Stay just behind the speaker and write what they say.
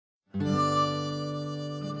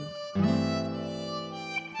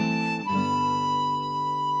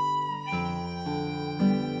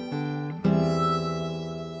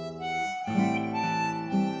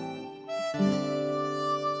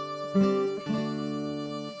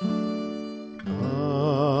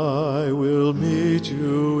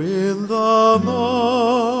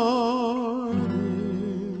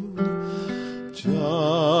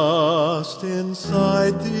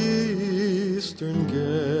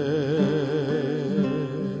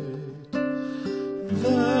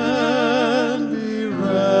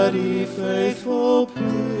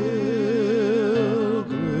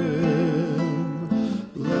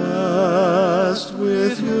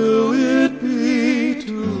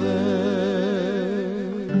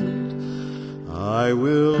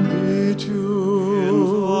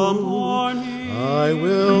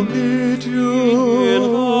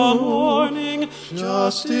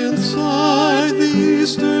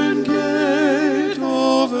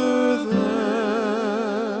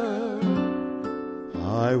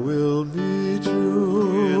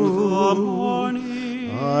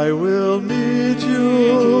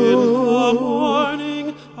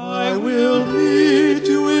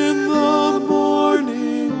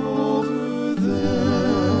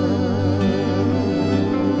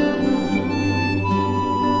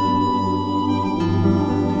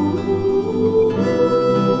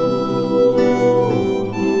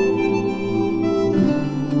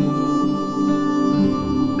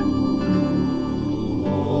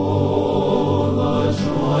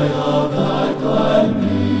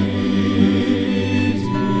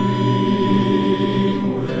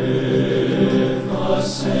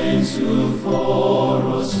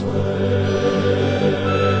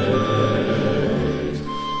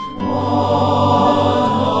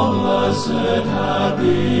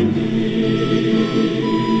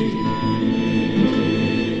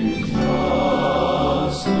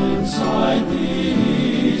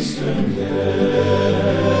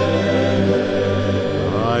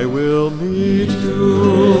I will meet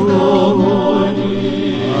you in the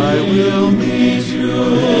morning. I will meet you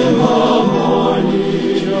in the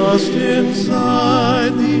morning. Just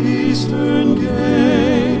inside the eastern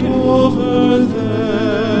gate over there.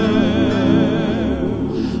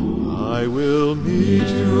 I will meet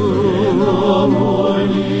you in the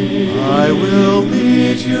morning. I will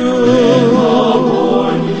meet you in the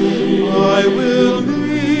morning. I will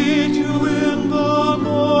meet you in the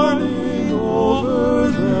morning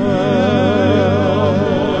over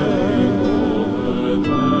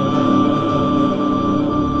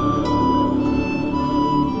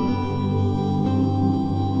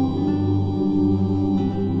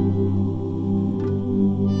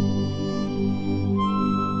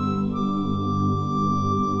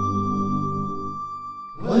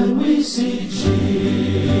When we see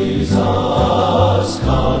Jesus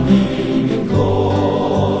coming in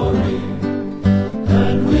glory,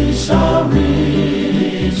 and we shall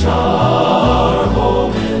reach our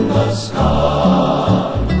home in the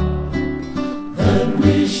sky, then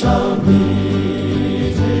we shall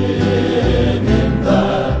meet Him in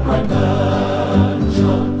that bright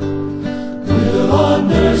mansion. We'll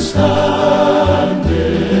understand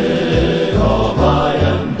it all by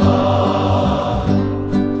and by.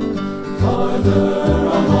 Farther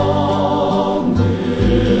along,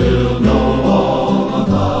 we'll know all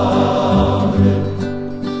about it.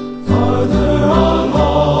 Farther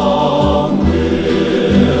along,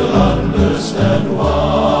 we'll understand why.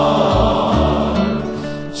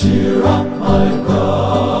 Cheer up, my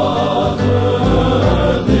brother,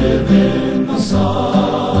 live in the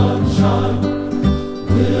sunshine.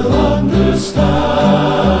 We'll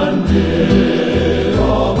understand it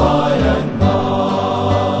all by and by.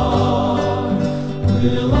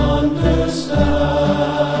 We'll understand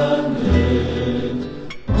it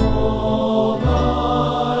all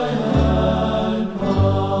by and by.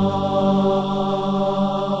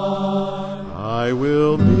 I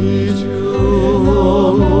will meet you In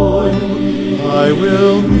the morning, I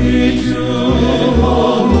will meet you in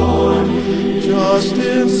the morning, just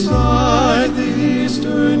inside the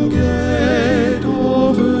eastern gate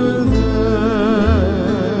over there.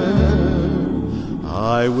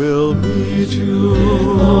 I will meet you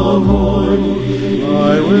in the morning,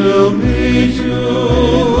 I will meet you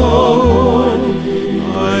in the morning.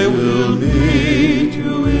 I will meet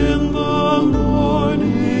you in the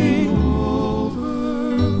morning over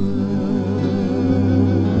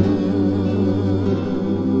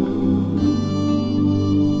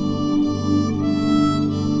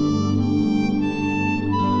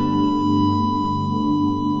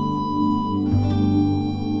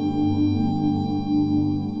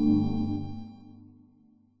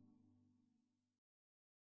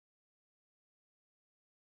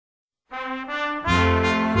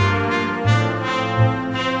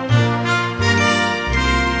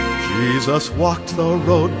Jesus walked the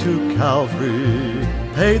road to Calvary,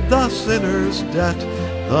 paid the sinner's debt.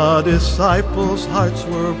 The disciples' hearts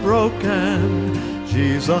were broken.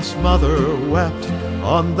 Jesus' mother wept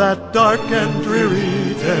on that dark and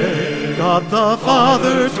dreary day. God the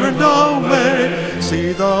Father turned away.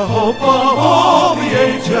 See the hope of all the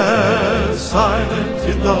ages, silent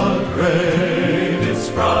in the grave. It's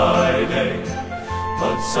Friday,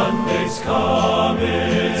 but Sunday's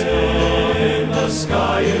coming. The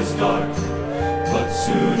sky is dark, but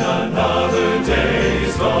soon another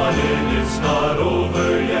day's dawning. It's not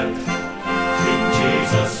over yet. King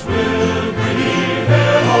Jesus will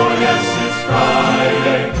prevail. Oh yes, it's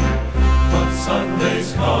Friday, but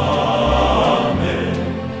Sunday's coming.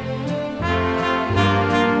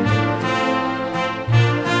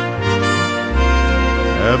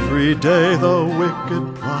 Every day the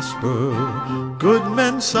wicked prosper, good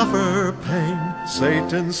men suffer pain.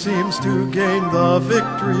 Satan seems to gain the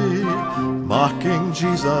victory, mocking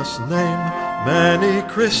Jesus' name. Many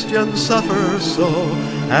Christians suffer so,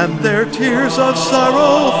 and their tears of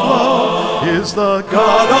sorrow flow. Is the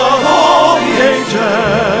God of all the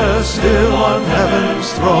ages still on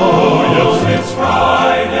heaven's throne? Oh yes, it's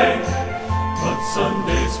Friday, but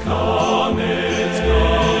Sunday's coming.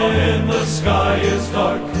 The sky is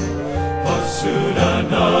dark, but soon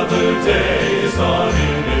another day is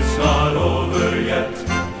dawning. It's not over yet.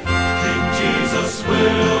 King Jesus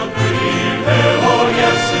will prevail. Oh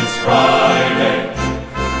yes, it's Friday,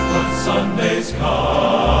 but Sunday's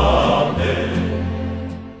coming.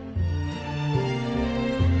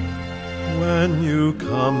 When you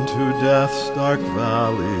come to death's dark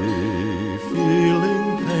valley,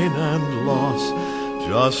 feeling pain and loss,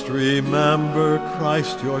 just remember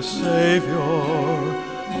Christ your Savior.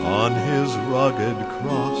 on his rugged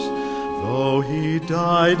cross. Though he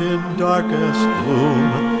died in darkest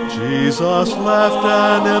gloom, Jesus left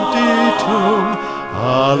an empty tomb.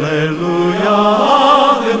 Alleluia,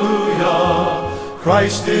 alleluia,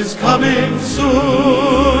 Christ is coming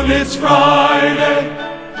soon. It's Friday,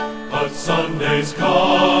 but Sunday's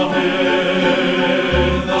coming.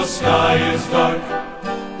 The sky is dark,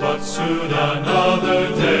 but soon another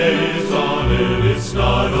day's dawning. It's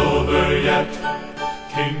not over yet,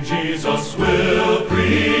 King Jesus will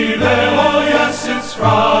prevail. Oh yes, it's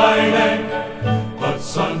Friday, but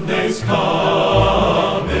Sunday's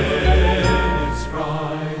coming. It's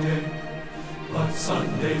Friday, but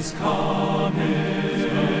Sunday's coming.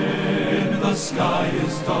 The sky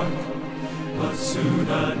is dark, but soon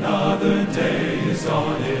another day is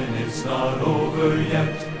dawning. It's not over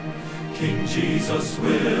yet, King Jesus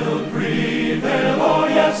will prevail. Oh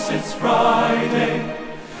yes, it's Friday,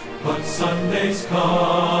 but Sunday's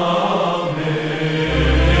coming.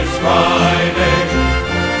 It's Friday,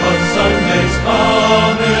 but Sunday's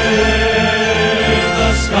coming.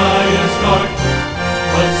 The sky is dark,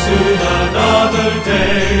 but soon another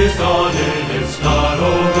day is dawning. It's not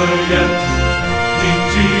over yet, King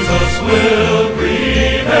Jesus will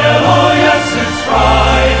prevail. Oh yes, it's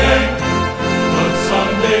Friday, but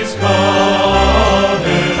Sunday's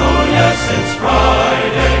coming. Oh yes, it's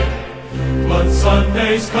Friday, but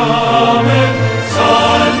Sunday's coming.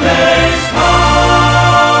 Sunday's